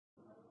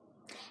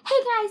Hey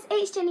guys,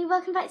 it's Jenny,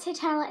 welcome back to the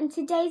channel, and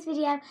today's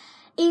video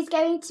is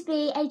going to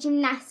be a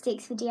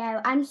gymnastics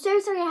video. I'm so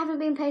sorry I haven't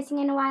been posting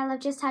in a while. I've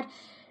just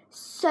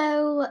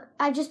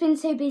been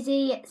so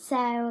busy,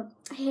 so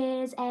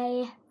here's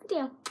a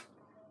video.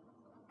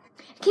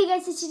 Okay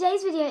guys, so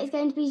today's video is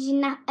going to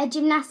be a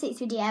gymnastics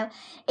video.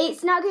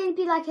 It's not going to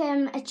be like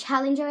a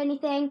challenge or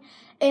anything,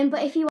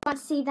 but if you want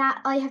to see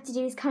that, all you have to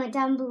do is comment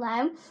down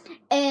below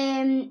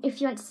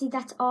if you want to see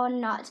that or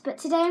not. But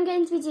today I'm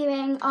going to be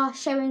doing or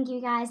showing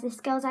you guys the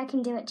skills I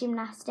can do at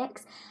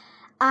gymnastics,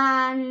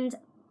 and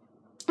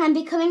I'm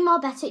becoming more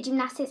better at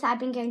gymnastics. I've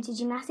been going to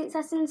gymnastics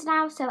lessons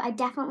now, so I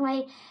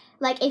definitely,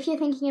 like, if you're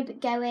thinking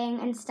of going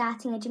and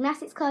starting a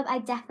gymnastics club, I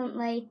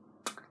definitely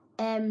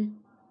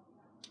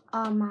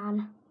oh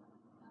man,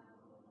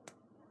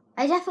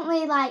 I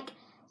definitely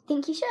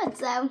think you should,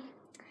 so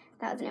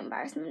that was an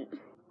embarrassment.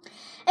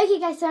 Okay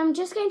guys, so I'm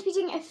just going to be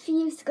doing a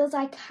few skills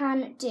I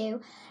can do.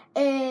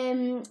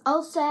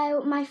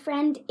 Also, my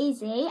friend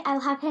Izzy, I'll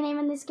have her name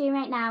on the screen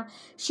right now.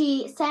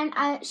 She sent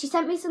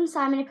me some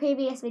slime in a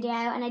previous video,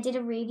 and I did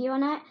a review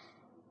on it.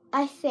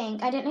 I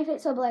don't know if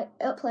it's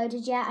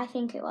uploaded yet. I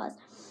think it was.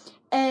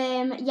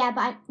 Yeah,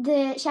 but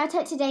the shout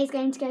out today is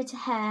going to go to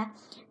her,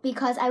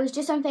 because I was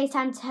just on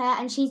FaceTime to her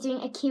and she's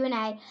doing a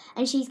Q&A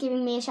and she's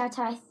giving me a shout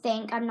out, I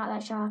think. I'm not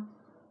that sure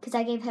because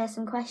I gave her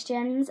some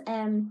questions.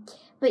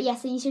 But yeah,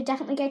 so you should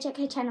definitely go check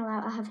her channel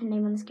out. I'll have her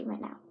name on the screen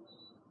right now.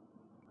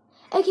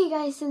 Okay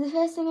guys, so the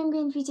first thing I'm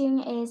going to be doing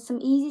is some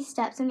easy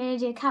steps. I'm going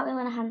to do a cartwheel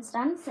and a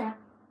handstand. So,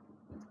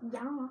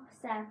 yeah.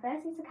 So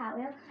first is a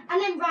cartwheel.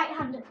 And then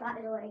right-handed, by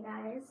the way,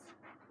 guys.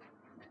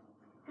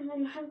 And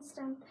then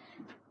handstand.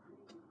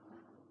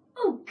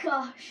 Oh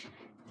gosh,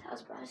 that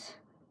was bad.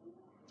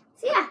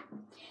 So yeah,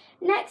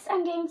 next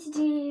I'm going to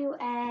do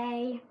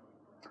a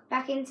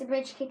back into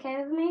bridge kick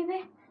over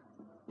maybe.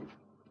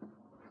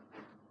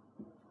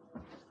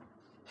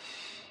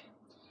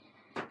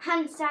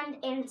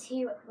 Handstand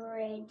into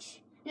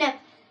bridge. No,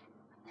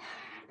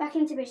 back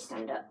into bridge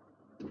stand up.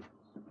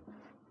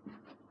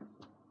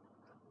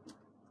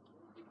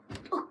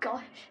 Oh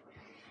gosh.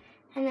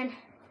 And then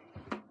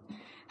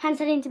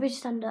handstand into bridge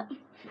stand up.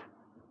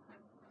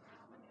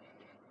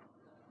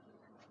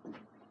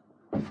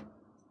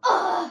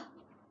 Oh!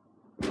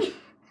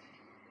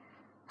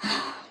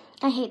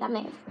 I hate that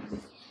move.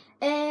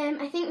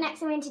 I think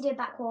next I'm going to do a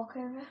back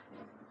walkover.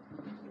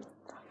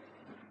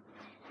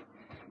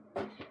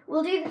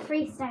 We'll do the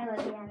freestyle at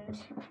the end.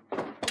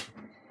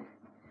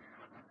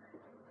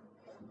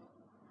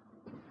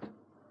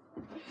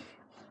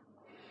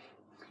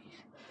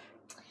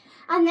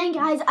 And then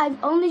guys,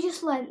 I've only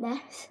just learnt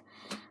this.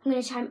 I'm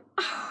going to try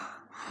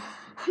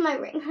my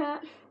ring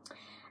hurt.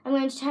 I'm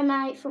going to try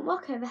my front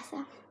walkover,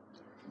 so.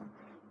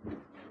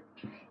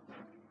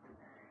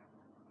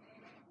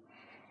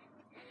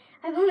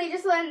 I've only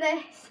just learned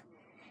this.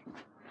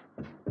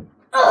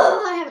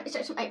 Oh, I haven't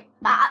stretched my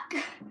back.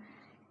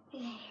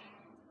 Okay.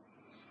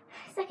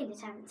 Second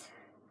attempt.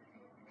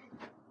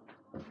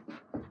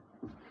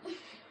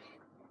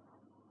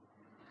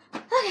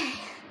 Okay.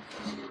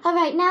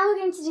 Alright, now we're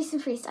going to do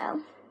some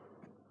freestyle.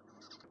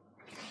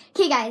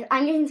 Okay guys,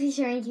 I'm going to be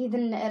showing you the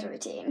nerd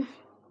routine.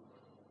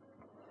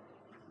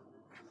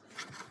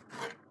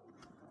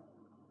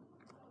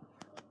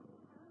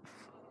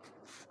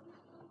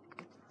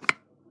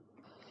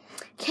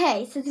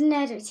 Okay, so the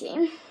nerd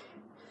routine.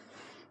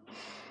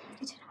 I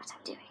don't know what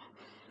I'm doing.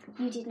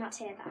 You did not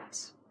hear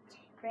that.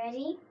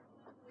 Ready?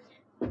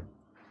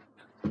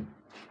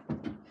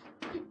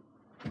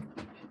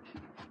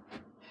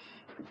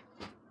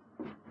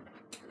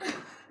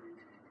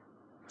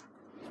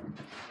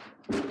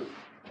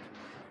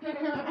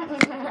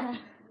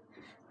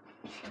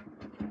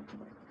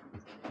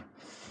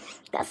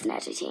 That's the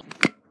nerd routine.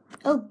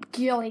 Oh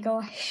golly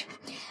gosh.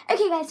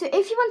 Okay guys, so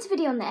if you want a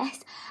video on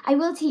this, I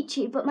will teach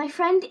you, but my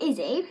friend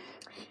Izzy,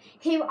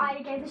 who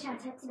I gave the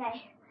shout out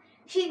today,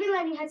 she's been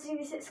learning how to do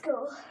this at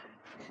school.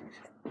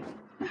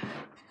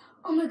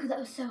 Oh my god, that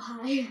was so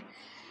high.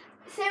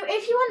 So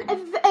if you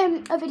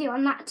want a video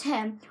on that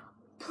term,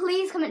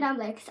 please comment down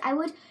below, because I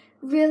would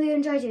really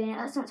enjoy doing it.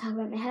 Let's not talk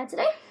about my hair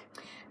today.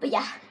 But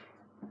yeah,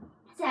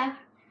 so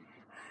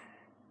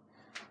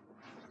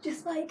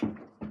just whip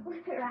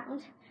it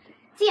around.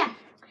 So yeah,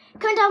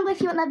 comment down below if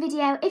you want that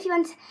video. If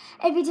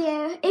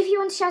you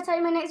want to shout out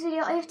in my next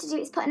video, all you have to do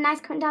is put a nice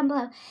comment down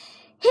below.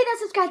 Hit that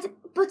subscribe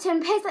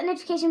button, press that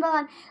notification bell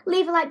on,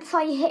 leave a like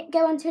before you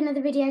go on to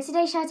another video.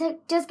 Today's shout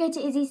out does go to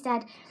Izzy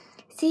instead.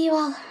 See you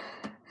all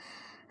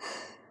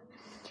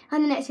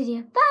on the next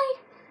video.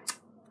 Bye!